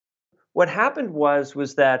what happened was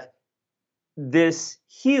that this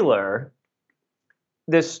healer,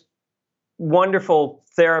 this wonderful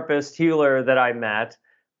therapist healer that I met,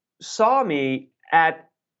 saw me at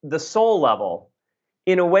the soul level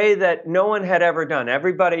in a way that no one had ever done.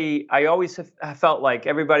 I always felt like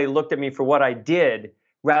everybody looked at me for what I did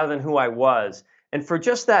rather than who I was. And for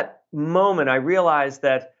just that moment, I realized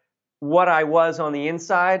that what I was on the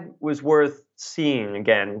inside was worth seeing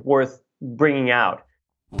again, worth bringing out.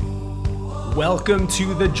 Welcome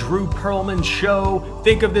to the Drew Perlman Show.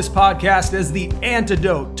 Think of this podcast as the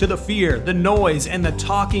antidote to the fear, the noise, and the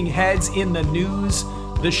talking heads in the news.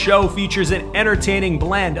 The show features an entertaining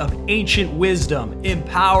blend of ancient wisdom,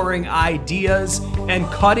 empowering ideas, and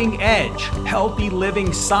cutting-edge, healthy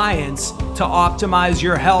living science to optimize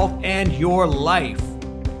your health and your life.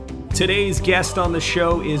 Today's guest on the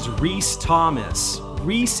show is Rhys Thomas.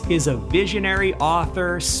 Rhys is a visionary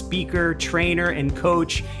author, speaker, trainer, and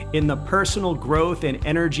coach in the personal growth and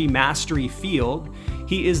energy mastery field.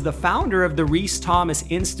 He is the founder of the Rhys Thomas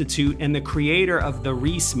Institute and the creator of the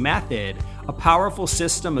Rhys Method, a powerful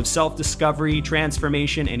system of self-discovery,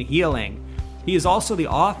 transformation, and healing. He is also the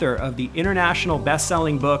author of the international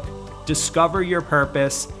best-selling book, Discover Your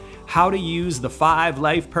Purpose: How to Use the 5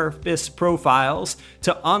 Life Purpose Profiles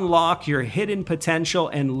to Unlock Your Hidden Potential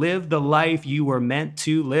and Live the Life You Were Meant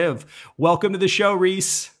to Live. Welcome to the show,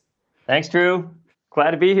 Rhys. Thanks, Drew.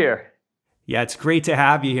 Glad to be here. Yeah, it's great to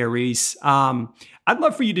have you here, Rhys. I'd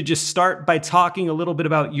love for you to just start by talking a little bit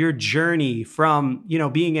about your journey from,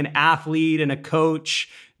 being an athlete and a coach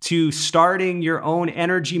to starting your own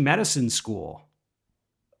energy medicine school.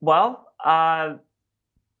 Well, I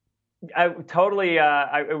totally.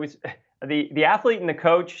 It was the athlete and the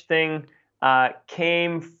coach thing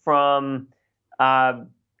came from kind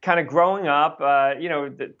of growing up.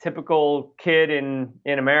 The typical kid in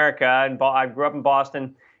America, and I grew up in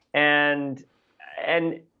Boston, and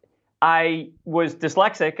I was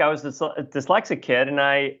dyslexic. I was a dyslexic kid,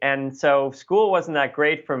 and so school wasn't that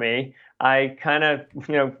great for me. I kind of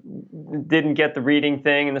didn't get the reading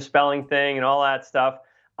thing and the spelling thing and all that stuff.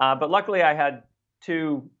 But luckily, I had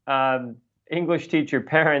 2 English teacher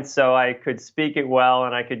parents, so I could speak it well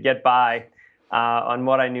and I could get by on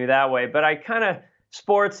what I knew that way. But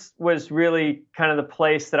sports was really kind of the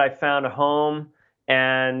place that I found a home,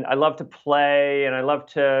 and I love to play, and I love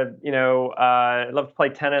to play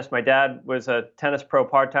tennis. My dad was a tennis pro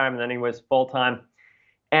part-time, and then he was full-time.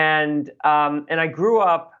 And I grew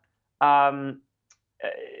up kind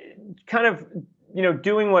of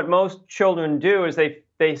doing what most children do is they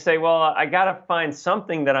say, well, I got to find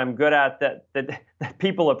something that I'm good at that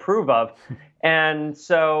people approve of. And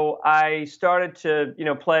so I started to,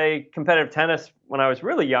 play competitive tennis when I was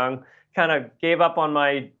really young, kind of gave up on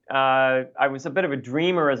I was a bit of a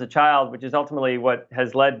dreamer as a child, which is ultimately what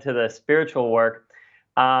has led to the spiritual work.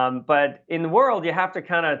 But in the world, you have to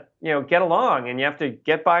kind of, get along, and you have to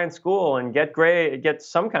get by in school and get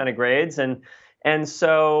some kind of grades. And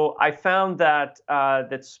so I found that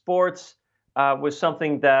sports was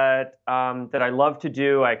something that I loved to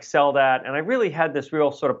do. I excelled at, and I really had this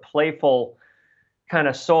real sort of playful kind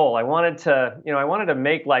of soul. I wanted to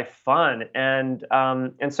make life fun, and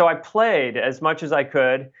so I played as much as I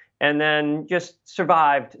could, and then just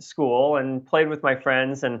survived school and played with my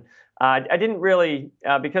friends. And I didn't really,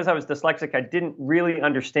 because I was dyslexic, I didn't really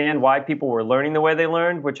understand why people were learning the way they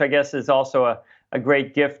learned, which I guess is also a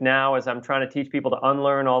great gift now as I'm trying to teach people to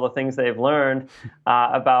unlearn all the things they've learned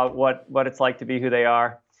about what it's like to be who they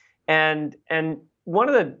are. And one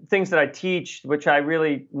of the things that I teach, which I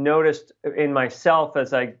really noticed in myself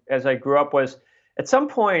as I grew up, was at some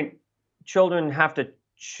point children have to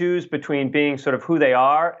choose between being sort of who they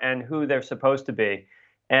are and who they're supposed to be.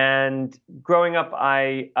 And growing up,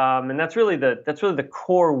 and that's really the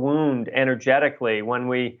core wound energetically when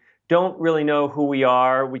we don't really know who we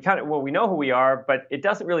are. We know who we are, but it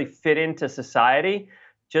doesn't really fit into society.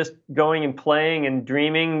 Just going and playing and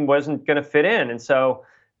dreaming wasn't going to fit in. And so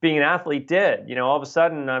being an athlete did. All of a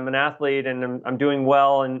sudden I'm an athlete and I'm doing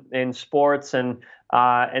well in sports, and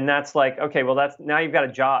that's like, okay, well, now you've got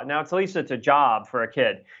a job. Now at least it's a job for a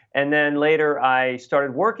kid. And then later I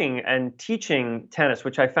started working and teaching tennis,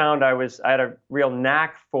 which I found I had a real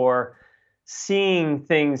knack for seeing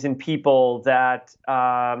things in people that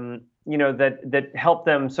that help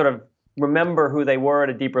them sort of remember who they were at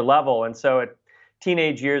a deeper level. And so at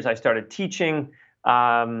teenage years, I started teaching,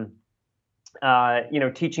 teaching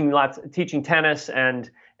tennis and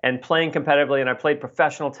playing competitively. And I played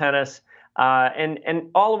professional tennis, and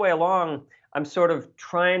all the way along, I'm sort of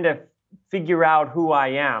trying to figure out who I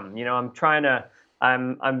am. My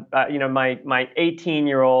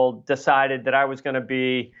 18-year-old decided that I was going to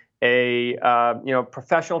be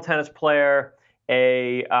professional tennis player,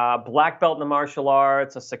 a black belt in the martial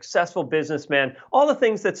arts, a successful businessman, all the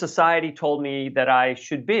things that society told me that I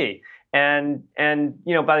should be. And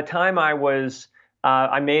by the time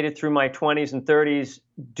I made it through my 20s and 30s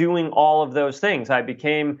doing all of those things. I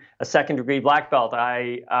became a second-degree black belt.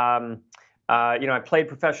 I played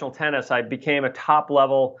professional tennis. I became a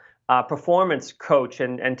top-level performance coach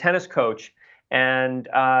and tennis coach, and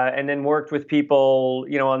then worked with people,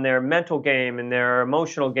 on their mental game and their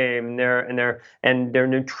emotional game and their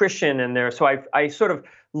nutrition and their. So I sort of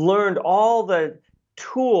learned all the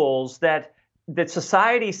tools that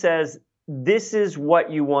society says this is what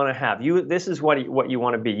you want to have. This is what you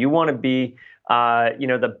want to be. You want to be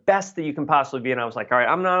the best that you can possibly be. And I was like, all right,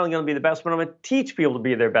 I'm not only going to be the best, but I'm going to teach people to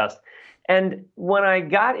be their best. And when I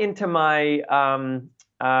got into my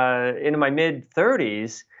mid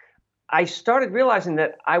 30s, I started realizing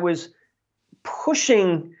that I was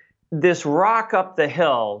pushing this rock up the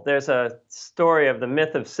hill. There's a story of the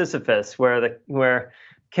myth of Sisyphus, where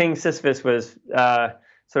King Sisyphus was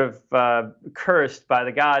cursed by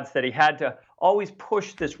the gods that he had to always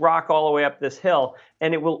push this rock all the way up this hill,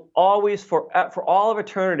 and it will always, for all of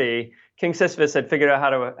eternity, King Sisyphus had figured out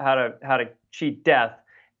how to cheat death,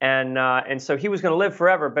 and so he was going to live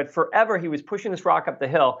forever. But forever he was pushing this rock up the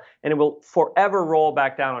hill, and it will forever roll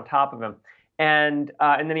back down on top of him, and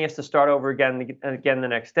then he has to start over again the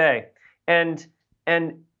next day, and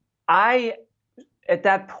I at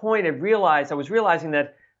that point I was realizing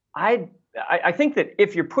that I think that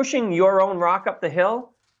if you're pushing your own rock up the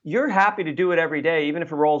hill, you're happy to do it every day, even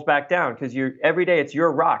if it rolls back down, because every day it's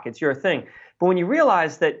your rock, it's your thing. But when you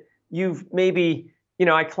realize that you've maybe,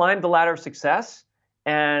 I climbed the ladder of success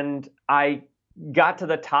and I got to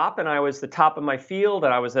the top and I was the top of my field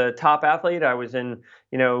and I was a top athlete. I was in,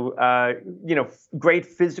 great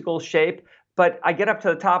physical shape, but I get up to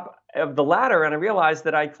the top of the ladder and I realized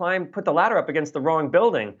that I put the ladder up against the wrong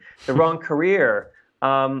building, the wrong career.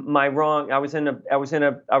 I was in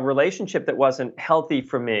a relationship that wasn't healthy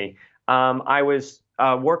for me. I was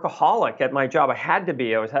a workaholic at my job. I had to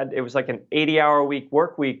be. It was like an 80-hour-a-week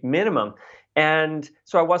work week minimum, and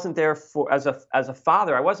so I wasn't there as a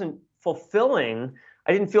father. I wasn't fulfilling.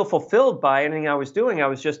 I didn't feel fulfilled by anything I was doing. I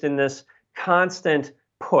was just in this constant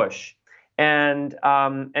push, and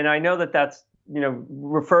I know that that's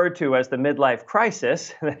referred to as the midlife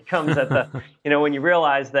crisis that comes at the, when you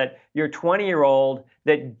realize that your 20-year-old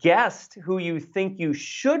that guessed who you think you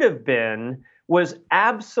should have been was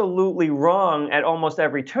absolutely wrong at almost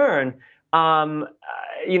every turn.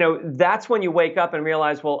 That's when you wake up and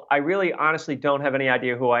realize, well, I really honestly don't have any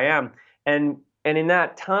idea who I am. And in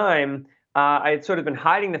that time, I had sort of been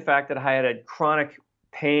hiding the fact that I had a chronic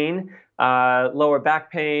pain, lower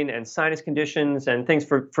back pain and sinus conditions and things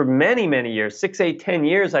for many, many years, 6, 8, 10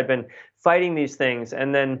 years. I've been fighting these things,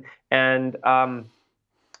 and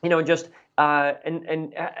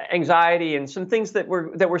anxiety and some things that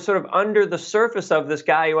were sort of under the surface of this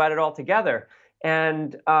guy who had it all together.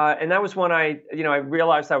 And that was when I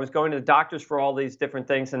realized I was going to the doctors for all these different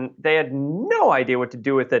things, and they had no idea what to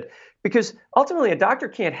do with it, because ultimately a doctor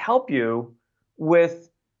can't help you with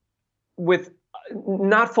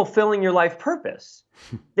not fulfilling your life purpose.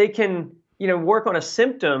 They can, work on a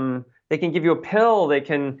symptom. They can give you a pill. They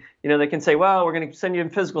can say, well, we're going to send you in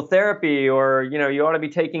physical therapy, or, you ought to be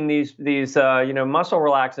taking these muscle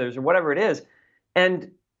relaxers or whatever it is.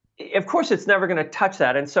 And of course, it's never going to touch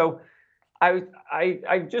that. And so I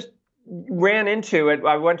just ran into it.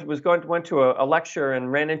 I went to a lecture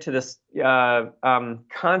and ran into this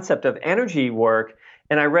concept of energy work.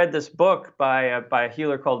 And I read this book by a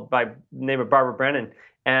healer by the name of Barbara Brennan,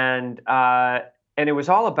 and it was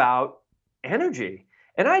all about energy.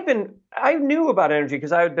 And I knew about energy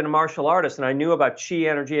because I had been a martial artist, and I knew about chi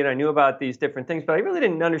energy, and I knew about these different things, but I really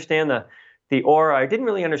didn't understand the aura. I didn't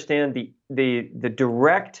really understand the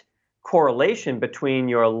direct correlation between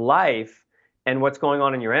your life and what's going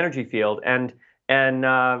on in your energy field. And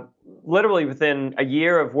literally within a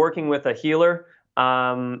year of working with a healer.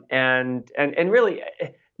 And really,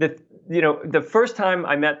 the first time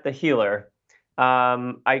I met the healer,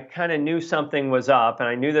 I kind of knew something was up, and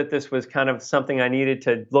I knew that this was kind of something I needed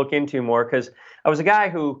to look into more, because I was a guy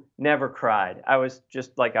who never cried. I was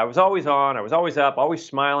just like, I was always on, I was always up, always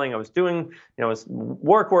smiling. I was doing, I was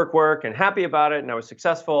work, and happy about it, and I was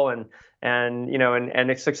successful and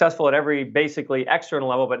successful at every basically external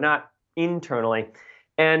level, but not internally.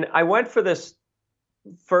 And I went for this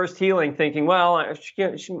first healing thinking, well,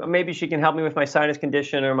 maybe she can help me with my sinus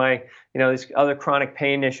condition or my, these other chronic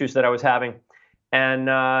pain issues that I was having. And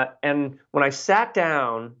when I sat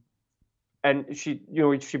down and she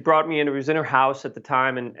brought me in. It was in her house at the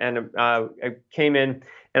time, and I came in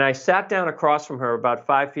and I sat down across from her about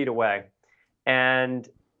 5 feet away, and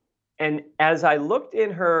as I looked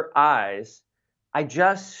in her eyes, I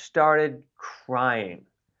just started crying.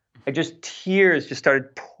 Tears just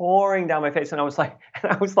started pouring down my face, and I was like,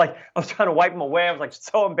 I was trying to wipe them away. I was like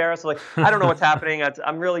so embarrassed. Like, I don't know what's happening.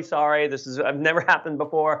 I'm really sorry. I've never happened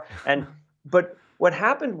before. But what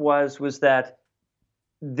happened was that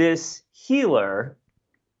this healer,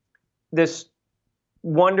 this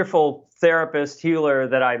wonderful therapist healer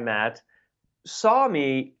that I met, saw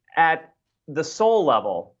me at the soul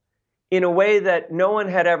level in a way that no one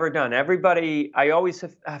had ever done. I always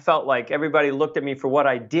felt like everybody looked at me for what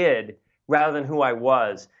I did rather than who I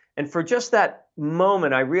was. And for just that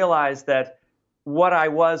moment, I realized that what I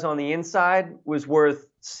was on the inside was worth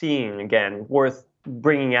seeing again, worth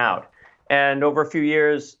bringing out. And over a few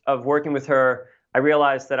years of working with her, I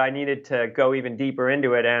realized that I needed to go even deeper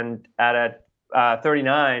into it. And at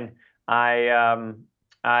 39,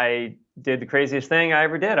 I did the craziest thing I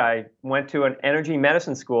ever did. I went to an energy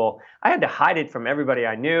medicine school. I had to hide it from everybody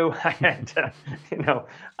I knew. I had to,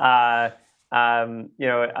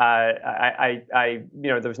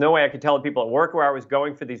 there was no way I could tell the people at work where I was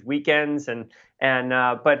going for these weekends.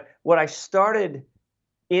 But what I started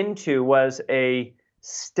into was a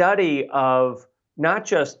study of not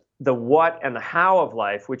just the what and the how of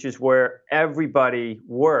life, which is where everybody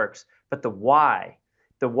works, but the why.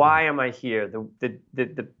 The why am I here?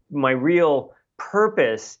 My real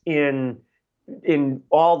purpose in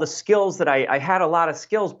all the skills that I had a lot of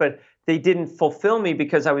skills, but they didn't fulfill me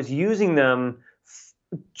because I was using them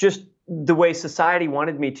just the way society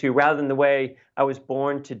wanted me to, rather than the way I was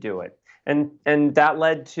born to do it. And that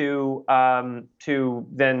led to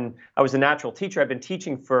then I was a natural teacher. I've been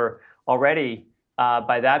teaching for already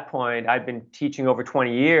by that point. I'd been teaching over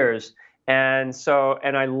 20 years. And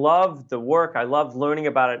I loved the work. I loved learning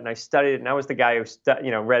about it, and I studied it. And I was the guy who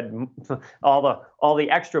read all the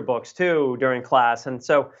extra books too during class.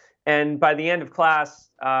 And by the end of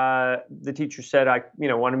class, the teacher said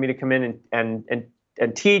wanted me to come in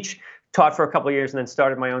and teach. Taught for a couple of years, and then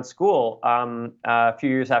started my own school a few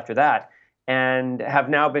years after that, and have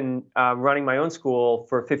now been running my own school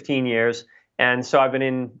for 15 years. And so I've been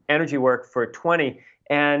in energy work for 20,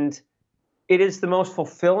 and it is the most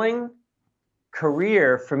fulfilling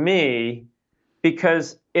career for me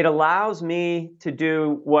because it allows me to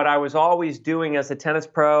do what I was always doing as a tennis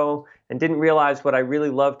pro and didn't realize what I really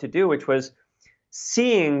loved to do, which was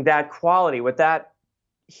seeing that quality. What that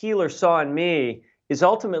healer saw in me is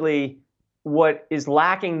ultimately what is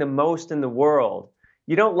lacking the most in the world.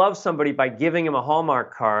 You don't love somebody by giving them a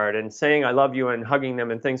Hallmark card and saying I love you and hugging them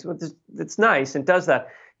and things. It's nice and does that.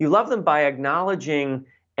 You love them by acknowledging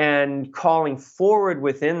and calling forward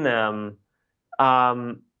within them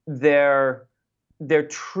their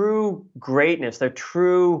true greatness, their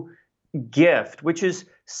true gift, which is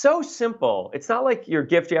so simple. It's not like your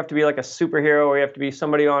gift you have to be like a superhero, or you have to be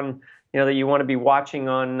somebody on that you want to be watching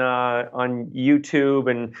on YouTube,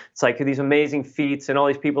 and it's like these amazing feats and all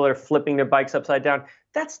these people that are flipping their bikes upside down.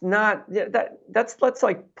 That's not that's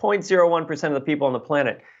like 0.01% of the people on the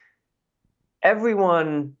planet.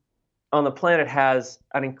 Everyone on the planet has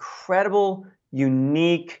an incredible,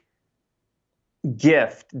 unique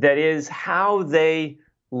gift that is how they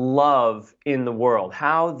love in the world,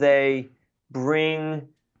 how they bring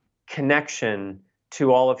connection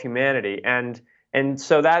to all of humanity. And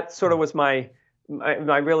so that sort of was my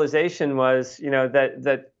realization was,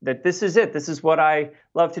 that this is it. This is what I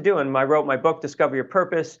love to do. And I wrote my book, Discover Your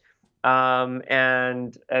Purpose,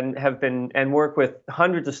 and have been and work with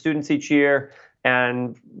hundreds of students each year,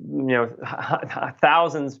 and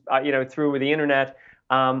thousands, through the internet,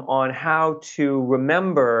 on how to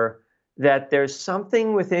remember that there's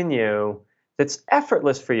something within you that's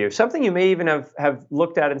effortless for you, something you may even have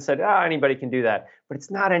looked at and said, anybody can do that. But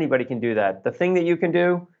it's not anybody can do that. The thing that you can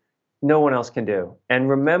do, no one else can do. And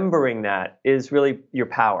remembering that is really your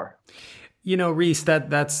power. Rhys,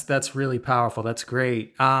 that's really powerful. That's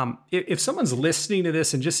great. If someone's listening to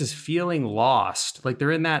this and just is feeling lost, like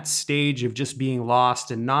they're in that stage of just being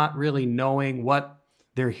lost and not really knowing what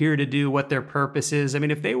they're here to do, what their purpose is. I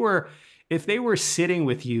mean, if they were sitting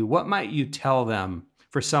with you, what might you tell them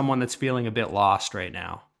for someone that's feeling a bit lost right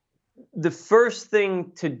now? The first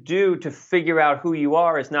thing to do to figure out who you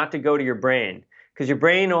are is not to go to your brain, because your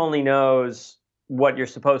brain only knows what you're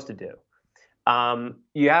supposed to do.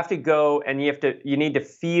 You have to go and you need to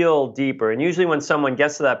feel deeper. And usually when someone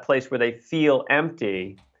gets to that place where they feel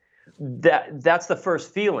empty, that's the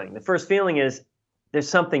first feeling. The first feeling is there's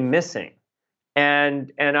something missing.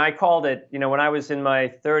 And I called it, when I was in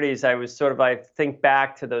my 30s, I think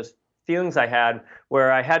back to those feelings I had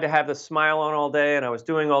where I had to have the smile on all day and I was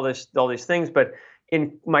doing all these things. But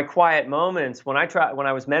in my quiet moments, when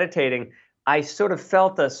I was meditating, I sort of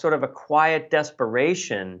felt a sort of a quiet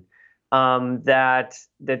desperation, that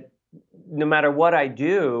no matter what I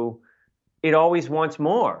do, it always wants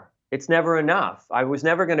more. It's never enough. I was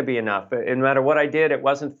never going to be enough. No matter what I did, it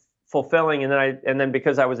wasn't fulfilling. And then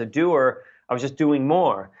because I was a doer, I was just doing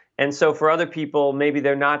more. And so for other people, maybe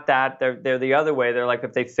they're not that. They're the other way. They're like,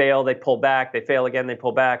 if they fail, they pull back. They fail again, they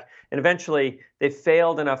pull back. And eventually, they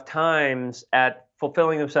failed enough times at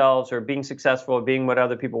fulfilling themselves or being successful or being what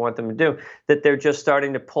other people want them to do, that they're just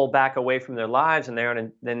starting to pull back away from their lives, and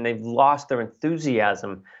then they've lost their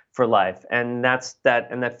enthusiasm for life, and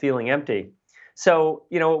that feeling empty. So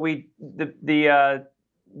there are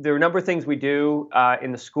a number of things we do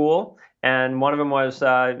in the school, and one of them was,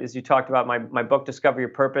 as you talked about, my book, Discover Your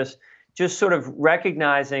Purpose, just sort of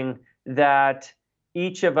recognizing that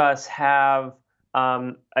each of us have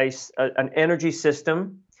an energy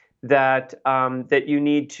system that you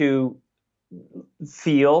need to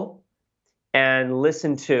feel and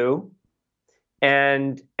listen to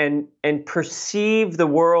and perceive the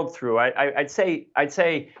world through. I'd say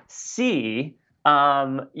see,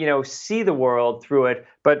 see the world through it.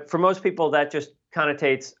 But for most people, that just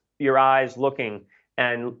connotates your eyes looking.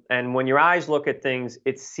 And when your eyes look at things,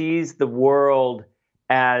 it sees the world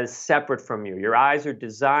as separate from you. Your eyes are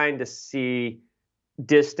designed to see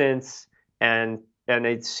distance, and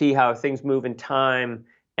they see how things move in time,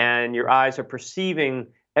 and your eyes are perceiving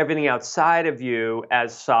everything outside of you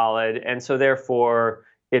as solid, and so therefore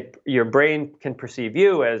your brain can perceive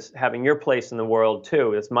you as having your place in the world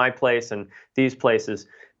too. It's my place and these places.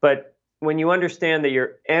 But when you understand that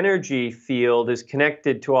your energy field is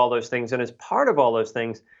connected to all those things and is part of all those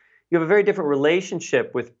things, you have a very different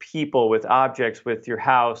relationship with people, with objects, with your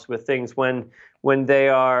house, with things when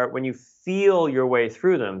you feel your way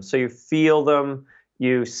through them. So you feel them,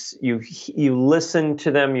 you listen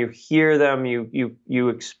to them, you hear them, you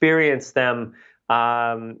experience them,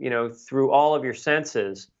 through all of your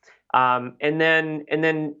senses, and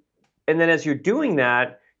then as you're doing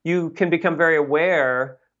that, you can become very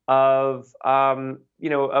aware of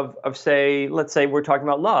say, let's say we're talking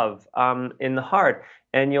about love in the heart,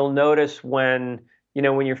 and you'll notice when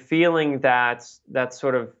you're feeling that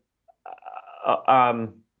sort of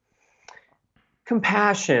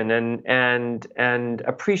compassion and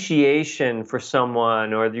appreciation for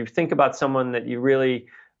someone, or you think about someone that you really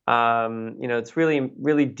it's really,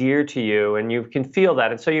 really dear to you, and you can feel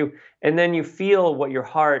that, and then you feel what your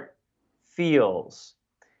heart feels,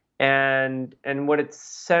 and what it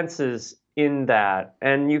senses in that,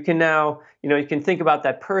 and you can now you can think about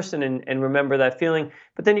that person and remember that feeling,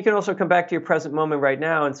 but then you can also come back to your present moment right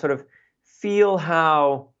now and sort of feel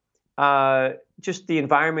how just the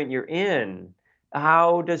environment you're in.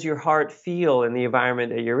 How does your heart feel in the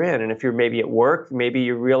environment that you're in? And if you're maybe at work, maybe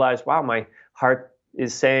you realize, wow, my heart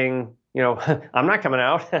is saying, I'm not coming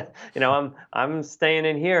out. I'm staying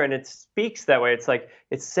in here, and it speaks that way. It's like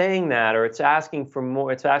it's saying that, or it's asking for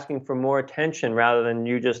more. It's asking for more attention rather than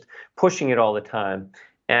you just pushing it all the time.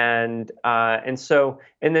 And so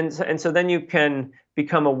then you can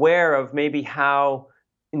become aware of maybe how,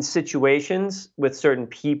 in situations with certain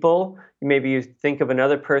people, maybe you think of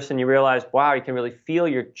another person, you realize, wow, you can really feel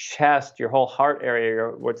your chest, your whole heart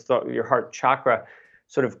area, your heart chakra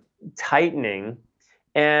sort of tightening.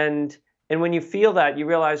 And when you feel that, you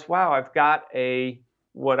realize, wow, I've got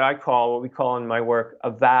what we call in my work, a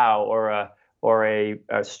vow, or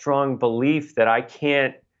a strong belief that I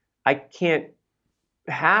can't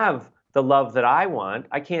have the love that I want.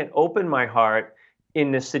 I can't open my heart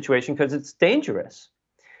in this situation because it's dangerous.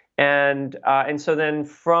 And so then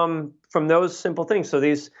from those simple things, so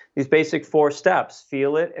these basic 4 steps: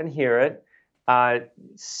 feel it and hear it,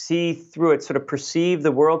 see through it, sort of perceive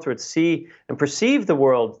the world through it, see and perceive the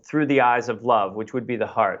world through the eyes of love, which would be the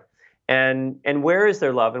heart. And where is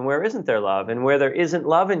there love and where isn't there love? And where there isn't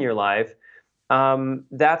love in your life,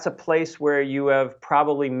 that's a place where you have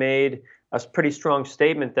probably made a pretty strong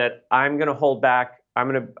statement that I'm going to hold back.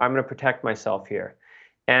 I'm going to protect myself here.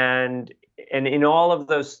 And in all of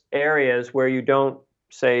those areas where you don't,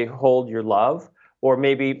 say, hold your love, or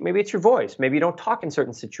maybe it's your voice, maybe you don't talk in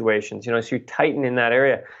certain situations, so you tighten in that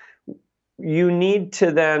area, you need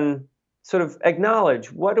to then sort of acknowledge,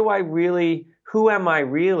 who am I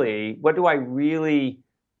really? What do I really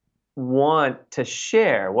want to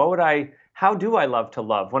share? How do I love to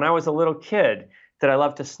love? When I was a little kid, did I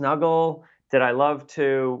love to snuggle?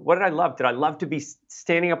 what did I love? Did I love to be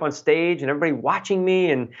standing up on stage and everybody watching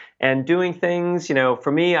me and doing things?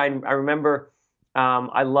 For me, I remember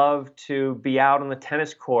I loved to be out on the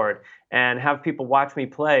tennis court and have people watch me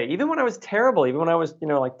play. Even when I was terrible, even when I was,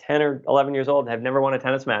 like 10 or 11 years old and have never won a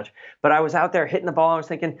tennis match, but I was out there hitting the ball. I was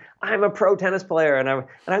thinking, I'm a pro tennis player. And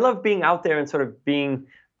I love being out there and sort of being,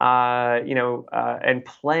 and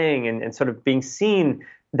playing and sort of being seen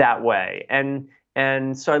that way.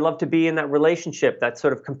 And so I love to be in that relationship, that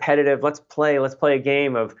sort of competitive. Let's play a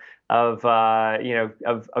game of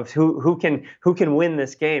who can win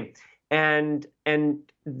this game, and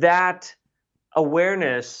that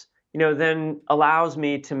awareness, then allows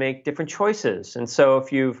me to make different choices. And so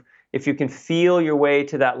if you can feel your way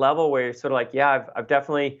to that level where you're sort of like, yeah, I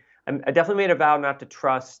definitely made a vow not to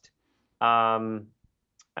trust,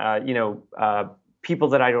 people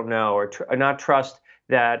that I don't know, or not trust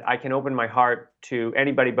that I can open my heart to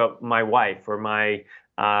anybody but my wife or my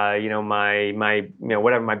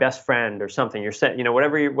whatever, my best friend or something. You're set,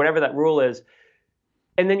 whatever that rule is.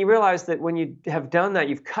 And then you realize that when you have done that,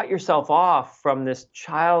 you've cut yourself off from this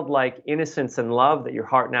childlike innocence and love that your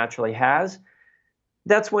heart naturally has.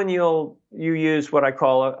 That's when you use what I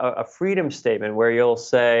call a freedom statement, where you'll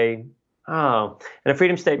say, oh, and a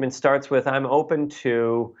freedom statement starts with, I'm open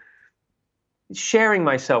to sharing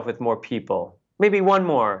myself with more people. Maybe one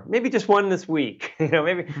more, maybe just one this week.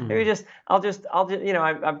 Maybe just I'll just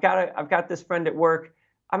I've got this friend at work.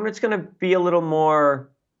 I'm just going to be a little more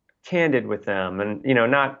candid with them, and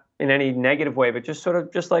not in any negative way, but just sort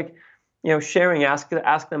of just like sharing. Ask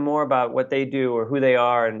them more about what they do or who they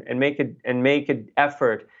are, and make an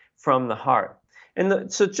effort from the heart.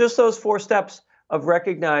 And so just those 4 steps of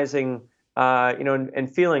recognizing,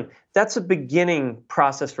 and feeling. That's a beginning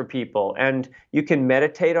process for people, and you can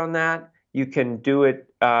meditate on that. You can do it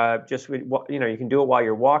you can do it while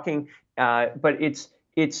you're walking, but it's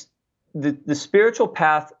the spiritual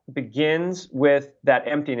path begins with that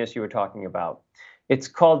emptiness you were talking about. It's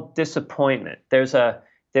called disappointment. There's a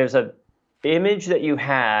image that you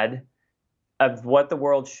had of what the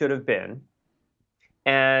world should have been,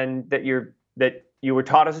 and that you were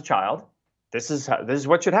taught as a child. This is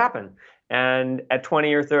what should happen. And at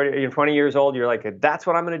 20 or 30, 20 years old, you're like, that's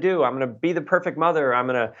what I'm going to do. I'm going to be the perfect mother. I'm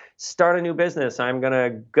going to start a new business. I'm going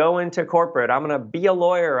to go into corporate. I'm going to be a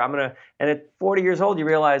lawyer. And at 40 years old, you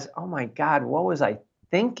realize, oh my God, what was I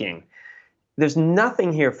thinking? There's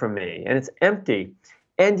nothing here for me, and it's empty.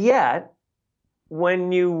 And yet,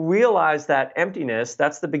 when you realize that emptiness,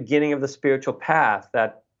 that's the beginning of the spiritual path,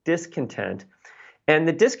 that discontent. And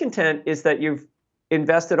the discontent is that you've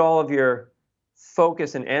invested all of your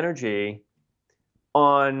focus and energy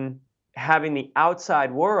on having the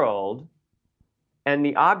outside world and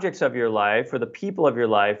the objects of your life or the people of your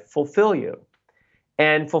life fulfill you.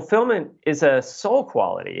 And fulfillment is a soul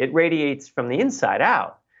quality. It radiates from the inside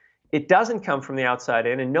out. It doesn't come from the outside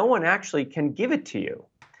in, and no one actually can give it to you.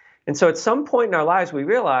 And so at some point in our lives, we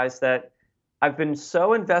realize that I've been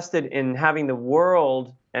so invested in having the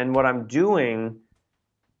world and what I'm doing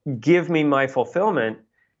give me my fulfillment,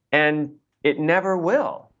 and it never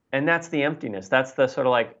will. And that's the emptiness. That's the sort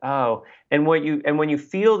of like, oh, and when you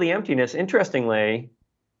feel the emptiness, interestingly,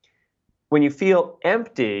 when you feel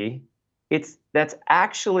empty, that's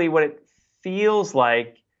actually what it feels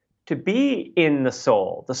like to be in the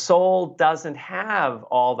soul. The soul doesn't have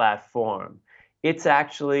all that form. It's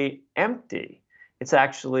actually empty. It's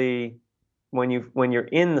actually, when you're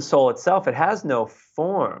in the soul itself, it has no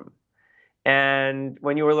form. And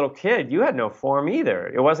when you were a little kid, you had no form either.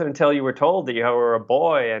 It wasn't until you were told that you were a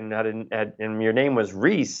boy and and your name was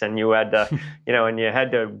Rhys, and you had to, and you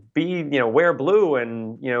had to be, wear blue,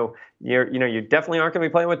 and you definitely aren't going to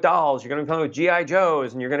be playing with dolls. You're going to be playing with GI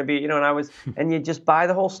Joes, and you're going to be, and you just buy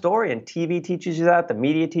the whole story. And TV teaches you that, the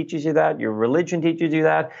media teaches you that, your religion teaches you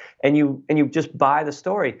that, and you just buy the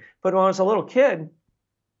story. But when I was a little kid,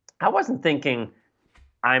 I wasn't thinking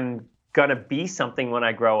I'm gonna be something when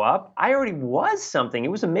I grow up. I already was something.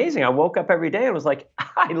 It was amazing. I woke up every day and was like,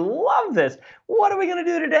 I love this. What are we gonna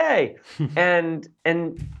do today? and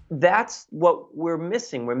that's what we're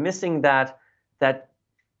missing. We're missing that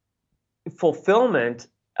fulfillment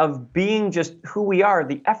of being just who we are,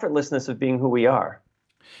 the effortlessness of being who we are.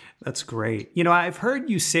 That's great. I've heard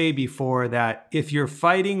you say before that if you're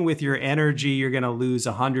fighting with your energy, you're gonna lose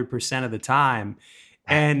 100% of the time.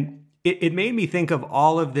 And it made me think of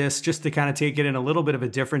all of this, just to kind of take it in a little bit of a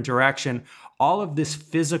different direction, all of this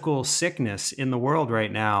physical sickness in the world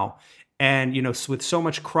right now. And, with so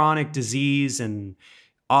much chronic disease and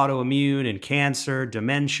autoimmune and cancer,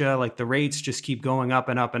 dementia, like the rates just keep going up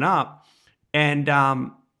and up and up. And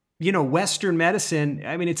Western medicine,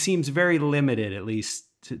 I mean, it seems very limited, at least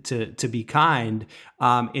to be kind,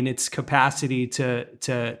 in its capacity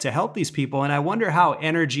to help these people. And I wonder how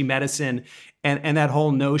energy medicine and that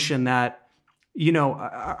whole notion that,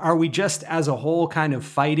 are we just as a whole kind of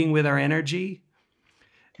fighting with our energy?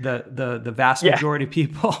 The vast Yeah. majority of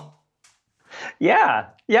people. Yeah,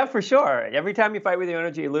 for sure. Every time you fight with your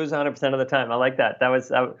energy, you lose 100% of the time. I like that.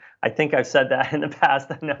 I think I've said that in the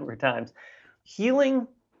past a number of times. Healing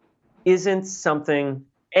isn't something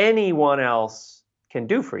anyone else can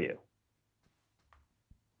do for you.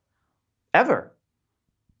 Ever.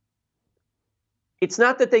 It's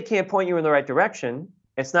not that they can't point you in the right direction.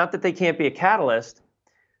 It's not that they can't be a catalyst.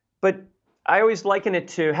 But I always liken it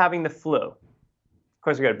to having the flu. Of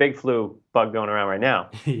course, we've got a big flu bug going around right now.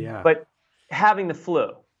 Yeah. But having the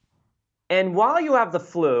flu. And while you have the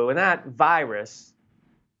flu, and that virus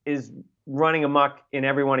is running amok in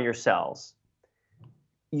every one of your cells,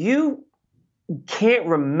 you can't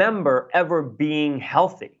remember ever being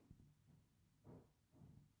healthy.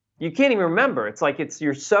 You can't even remember. It's like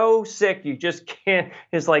you're so sick, you just can't.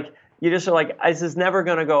 It's like you just are like, this is never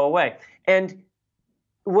going to go away. And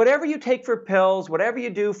whatever you take for pills, whatever you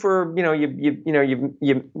do for,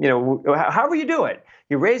 however you do it,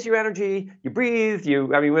 you raise your energy, you breathe,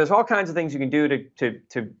 there's all kinds of things you can do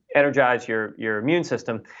to energize your immune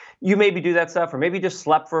system. You maybe do that stuff, or maybe you just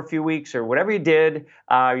slept for a few weeks, or whatever you did.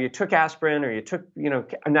 You took aspirin, or you took,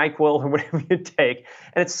 a NyQuil, or whatever you take.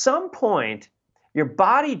 And at some point, your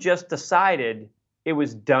body just decided it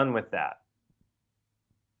was done with that.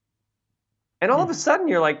 And all of a sudden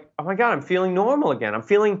you're like, oh my God, I'm feeling normal again.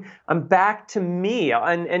 I'm back to me.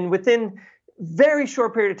 And within very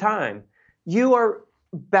short period of time, you are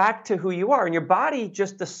back to who you are. And your body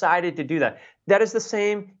just decided to do that. That is the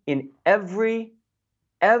same in every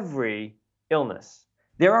illness.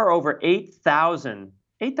 There are over 8,000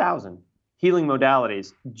 healing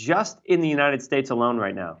modalities just in the United States alone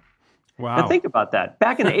right now. Wow. Now think about that.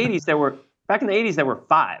 Back in the 80s, there were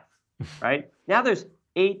 5, right? Now there's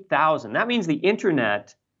 8,000. That means the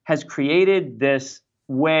internet has created this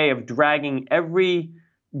way of dragging every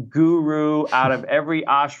guru out of every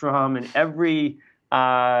ashram and every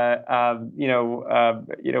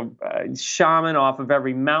shaman off of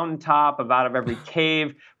every mountaintop, out of every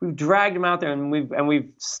cave. We've dragged them out there, and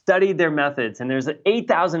we've studied their methods. And there's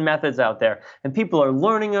 8,000 methods out there, and people are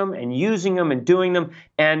learning them and using them and doing them.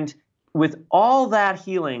 And with all that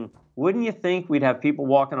healing, wouldn't you think we'd have people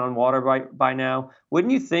walking on water by now?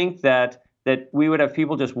 Wouldn't you think that we would have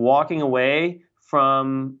people just walking away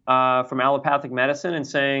from allopathic medicine and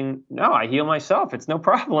saying, no, I heal myself. It's no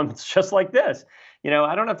problem. It's just like this.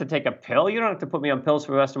 I don't have to take a pill. You don't have to put me on pills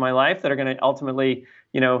for the rest of my life that are going to ultimately,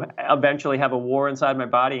 eventually have a war inside my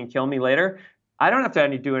body and kill me later. I don't have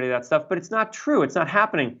to do any of that stuff, but it's not true. It's not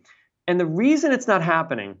happening. And the reason it's not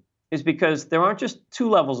happening is because there aren't just 2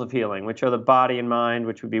 levels of healing, which are the body and mind,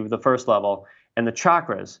 which would be the first level, and the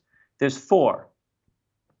chakras. There's 4.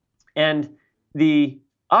 And the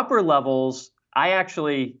upper levels, I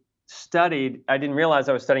actually studied. I didn't realize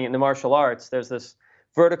I was studying it in the martial arts. There's this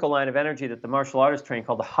vertical line of energy that the martial artists train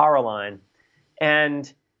called the Hara line. And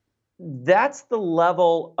that's the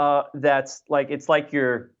level that's like, it's like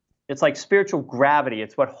spiritual gravity.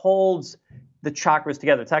 It's what holds the chakras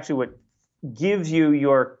together. It's actually what gives you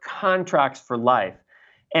your contracts for life.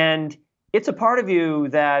 And it's a part of you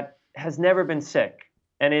that has never been sick.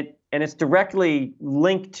 And it's directly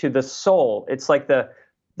linked to the soul. It's like the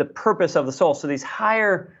purpose of the soul. So these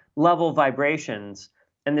higher level vibrations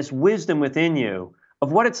and this wisdom within you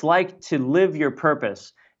of what it's like to live your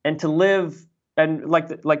purpose and to live and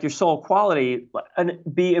like your soul quality and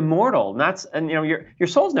be immortal. Your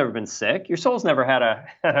soul's never been sick. Your soul's never had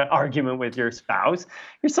an argument with your spouse.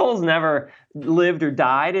 Your soul's never lived or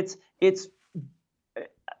died. It's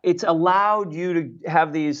allowed you to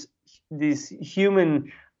have these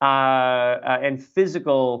human and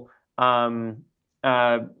physical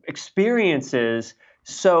experiences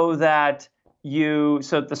so that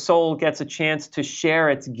the soul gets a chance to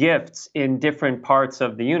share its gifts in different parts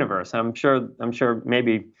of the universe. I'm sure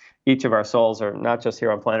maybe each of our souls are not just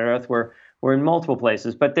here on planet Earth. We're in multiple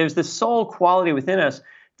places, but there's this soul quality within us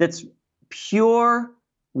that's pure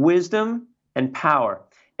wisdom and power.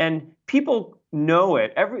 And people know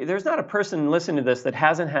it. There's not a person listening to this that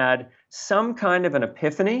hasn't had some kind of an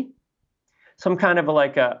epiphany, some kind of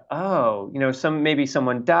maybe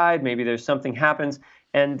someone died, maybe there's something happens,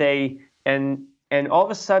 and and all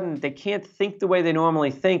of a sudden they can't think the way they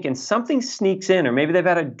normally think, and something sneaks in, or maybe they've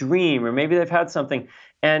had a dream, or maybe they've had something,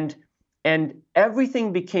 and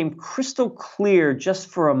everything became crystal clear just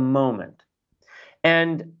for a moment.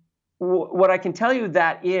 And what I can tell you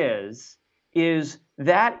that is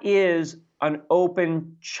that is an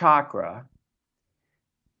open chakra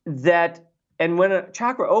and when a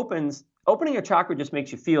chakra opens, opening a chakra just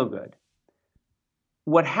makes you feel good.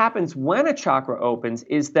 What happens when a chakra opens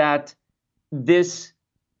is that this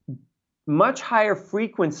much higher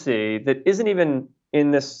frequency that isn't even in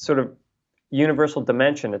this sort of universal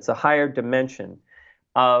dimension, it's a higher dimension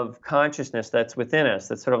of consciousness that's within us,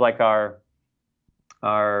 that's sort of like our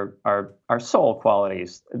soul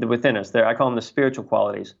qualities within us. I call them the spiritual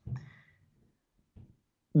qualities.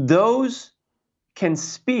 Those can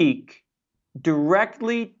speak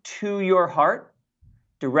directly to your heart,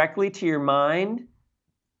 directly to your mind,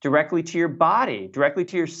 directly to your body, directly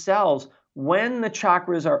to your cells when the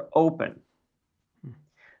chakras are open.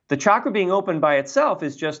 The chakra being open by itself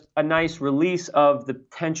is just a nice release of the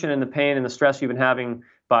tension and the pain and the stress you've been having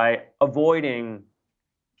by avoiding,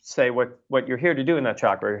 say, what you're here to do in that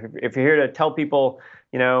chakra. If you're here to tell people,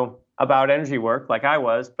 about energy work like I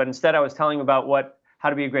was, but instead I was telling about how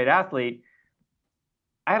to be a great athlete,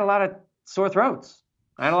 I had a lot of sore throats.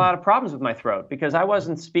 I had a lot of problems with my throat because I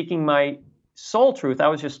wasn't speaking my soul truth. I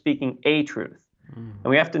was just speaking a truth. And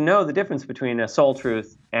we have to know the difference between a soul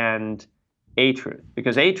truth and a truth,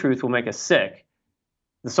 because a truth will make us sick.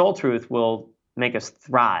 The soul truth will make us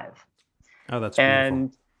thrive. Oh, that's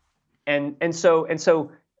beautiful. And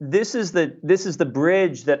so this is the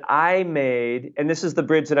bridge that I made, and this is the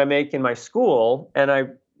bridge that I make in my school, and I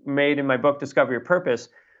made in my book Discover Your Purpose,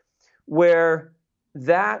 where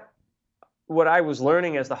what I was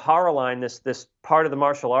learning as the horror line, this part of the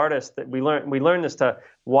martial artist that we learn this to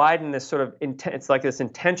widen this sort of it's like this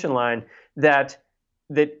intention line that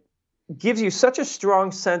gives you such a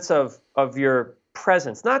strong sense of your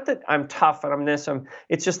presence. Not that I'm tough and I'm this.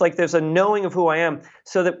 It's just like there's a knowing of who I am,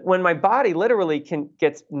 so that when my body literally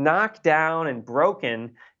gets knocked down and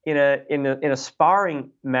broken in a sparring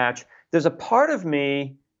match, there's a part of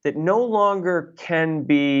me that no longer can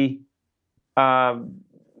be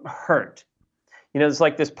hurt. There's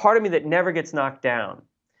like this part of me that never gets knocked down.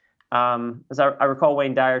 As I recall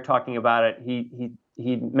Wayne Dyer talking about it,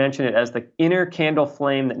 he mentioned it as the inner candle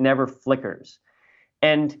flame that never flickers.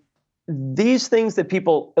 And these things that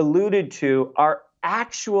people alluded to are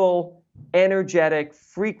actual energetic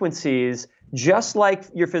frequencies, just like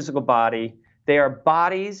your physical body. They are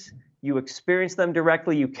bodies. You experience them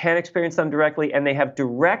directly. You can experience them directly, and they have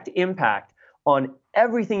direct impact on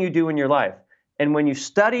everything you do in your life. And when you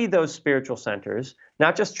study those spiritual centers,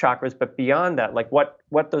 not just chakras, but beyond that, like what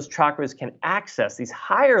those chakras can access, these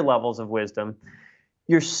higher levels of wisdom,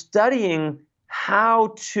 you're studying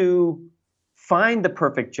how to find the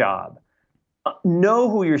perfect job, know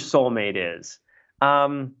who your soulmate is,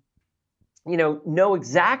 know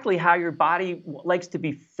exactly how your body likes to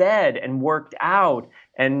be fed and worked out,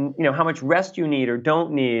 and how much rest you need or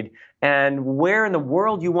don't need, and where in the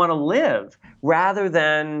world you want to live, rather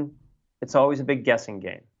than it's always a big guessing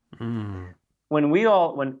game. When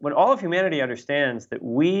all of humanity understands that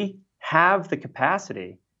we have the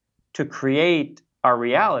capacity to create our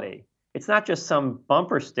reality, it's not just some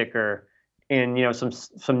bumper sticker in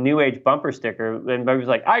some new age bumper sticker, and everybody's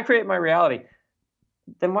like, I create my reality.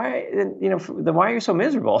 Then why are you so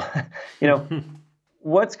miserable?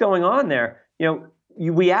 What's going on there?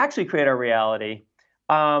 We actually create our reality,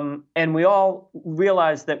 and we all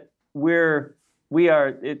realize that we're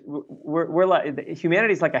like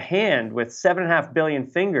humanity's like a hand with 7.5 billion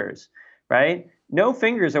fingers, right? No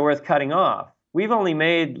fingers are worth cutting off. We've only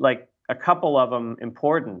made like a couple of them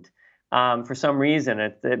important for some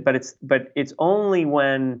reason. But it's only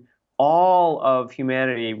when all of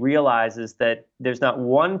humanity realizes that there's not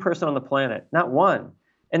one person on the planet, not one,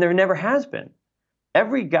 and there never has been.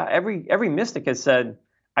 Every mystic has said,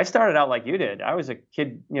 I started out like you did. I was a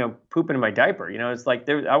kid, pooping in my diaper. It's like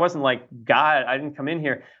I wasn't like God. I didn't come in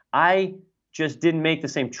here. I just didn't make the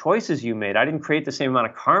same choices you made. I didn't create the same amount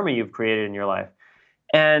of karma you've created in your life.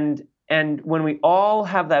 And when we all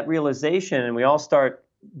have that realization, and we all start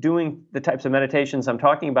doing the types of meditations I'm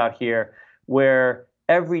talking about here, where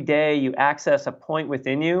every day you access a point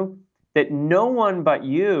within you that no one but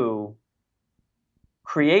you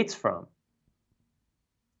creates from,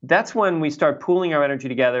 that's when we start pooling our energy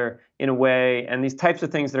together in a way. And these types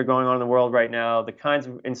of things that are going on in the world right now, the kinds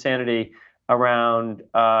of insanity around,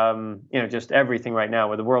 just everything right now,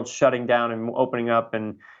 where the world's shutting down and opening up,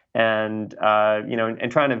 and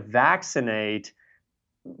trying to vaccinate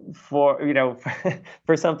for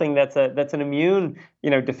for something that's an immune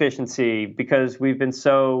deficiency, because we've been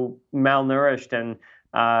so malnourished and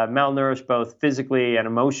malnourished both physically and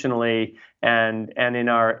emotionally, and in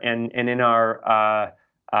our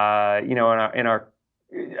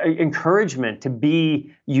encouragement to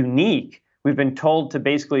be unique. We've been told to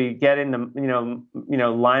basically get in the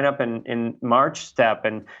line up in march step,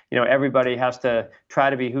 and everybody has to try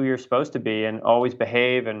to be who you're supposed to be and always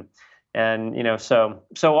behave, and so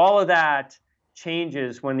all of that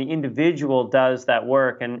changes when the individual does that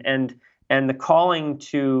work, and the calling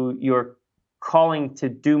to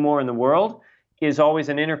do more in the world is always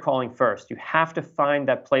an inner calling first. You have to find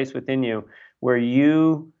that place within you where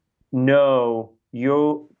you know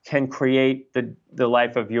you can create the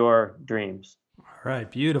life of your dreams. All right,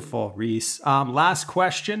 beautiful, Rhys. Last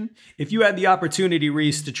question. If you had the opportunity,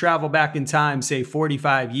 Rhys, to travel back in time, say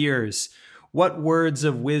 45 years, what words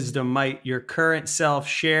of wisdom might your current self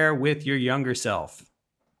share with your younger self?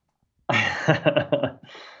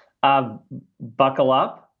 Buckle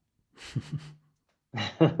up.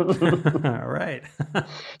 All right.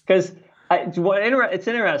 Because it's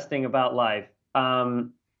interesting about life.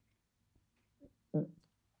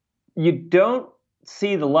 You don't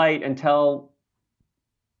see the light until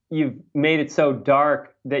you've made it so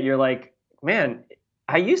dark that you're like, man,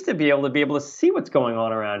 I used to be able to see what's going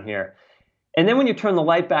on around here. And then when you turn the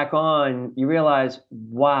light back on, you realize,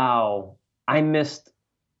 wow, I missed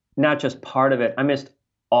not just part of it, I missed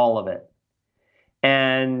all of it.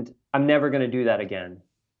 And I'm never going to do that again.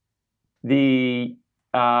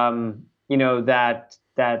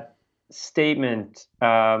 That statement,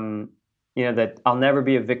 that I'll never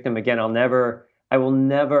be a victim again. I will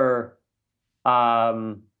never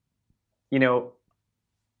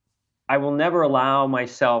allow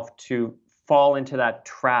myself to fall into that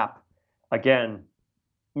trap again,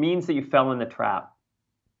 means that you fell in the trap.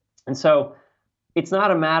 And so it's not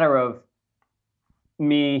a matter of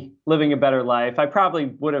me living a better life. I probably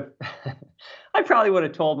would have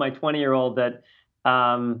told my 20-year-old that,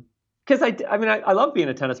 because I love being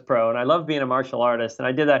a tennis pro and I love being a martial artist, and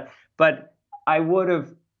I did that, but I would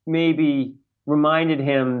have maybe reminded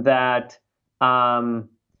him that that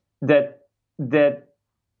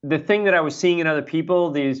the thing that I was seeing in other people,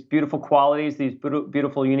 these beautiful qualities, these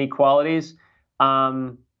beautiful, unique qualities,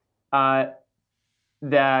 that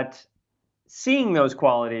seeing those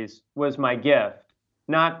qualities was my gift,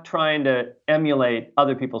 not trying to emulate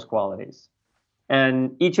other people's qualities.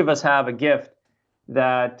 And each of us have a gift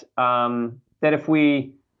that if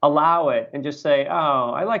we allow it and just say,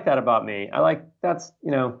 oh, I like that about me. That's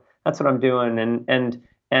what I'm doing. And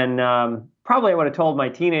probably I would have told my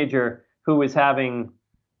teenager who was having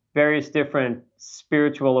various different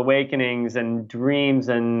spiritual awakenings and dreams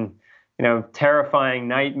and, terrifying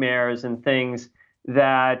nightmares and things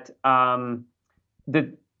that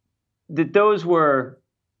those were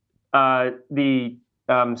the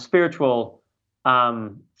spiritual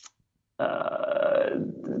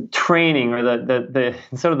training, or the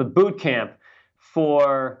sort of the boot camp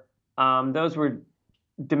for those were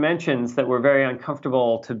dimensions that were very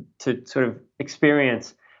uncomfortable to sort of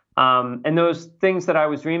experience. And those things that I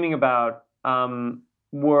was dreaming about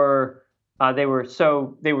were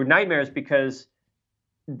nightmares because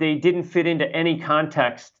they didn't fit into any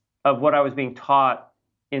context of what I was being taught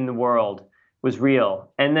in the world was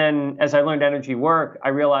real. And then as I learned energy work, I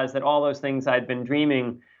realized that all those things I'd been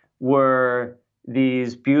dreaming were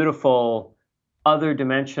these beautiful other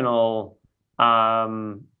dimensional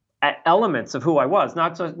elements of who I was.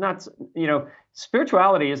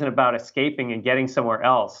 Spirituality isn't about escaping and getting somewhere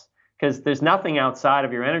else, because there's nothing outside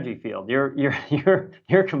of your energy field.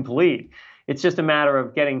 You're complete. It's just a matter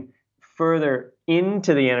of getting further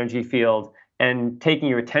into the energy field and taking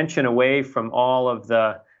your attention away from all of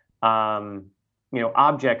the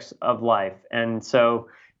objects of life. And so,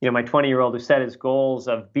 my 20-year-old who set his goals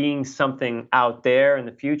of being something out there in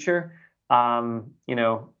the future, I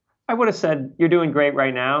would have said, you're doing great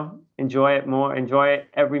right now. Enjoy it more. Enjoy it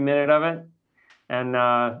every minute of it. And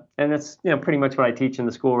that's pretty much what I teach in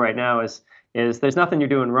the school right now is there's nothing you're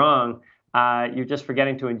doing wrong. You're just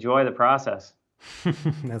forgetting to enjoy the process.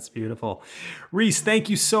 That's beautiful. Rhys, thank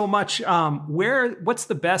you so much. What's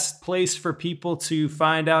the best place for people to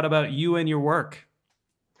find out about you and your work?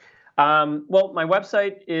 Well, my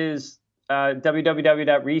website is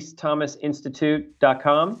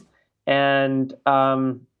www.rhysthomasinstitute.com, and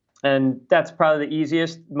that's probably the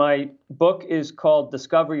easiest. My book is called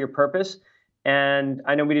Discover Your Purpose, and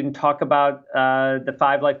I know we didn't talk about the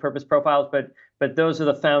 5 life purpose profiles, but those are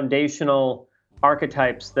the foundational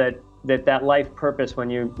archetypes that life purpose. When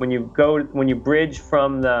you bridge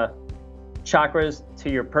from the chakras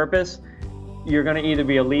to your purpose, you're going to either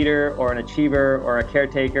be a leader or an achiever or a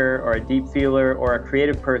caretaker or a deep feeler or a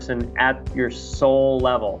creative person at your soul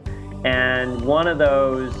level. And one of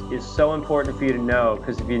those is so important for you to know,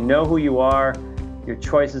 because if you know who you are, your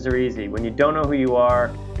choices are easy. When you don't know who you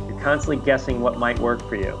are, you're constantly guessing what might work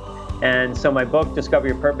for you. And so my book, Discover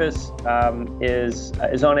Your Purpose,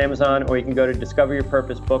 is on Amazon, or you can go to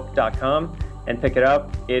discoveryourpurposebook.com and pick it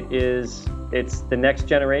up. It's the next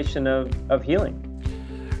generation of healing.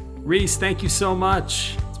 Rhys, thank you so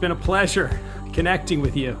much. It's been a pleasure connecting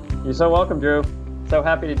with you. You're so welcome, Drew. So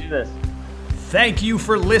happy to do this. Thank you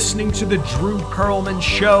for listening to the Drew Perlman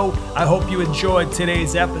Show. I hope you enjoyed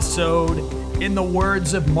today's episode. In the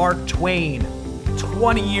words of Mark Twain,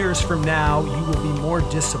 20 years from now, you will be more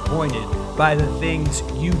disappointed by the things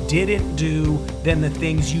you didn't do than the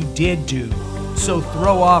things you did do. So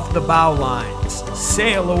throw off the bow lines,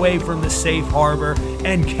 sail away from the safe harbor,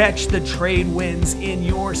 and catch the trade winds in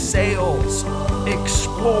your sails.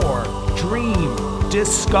 Explore, dream,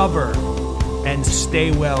 discover, and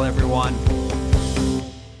stay well, everyone.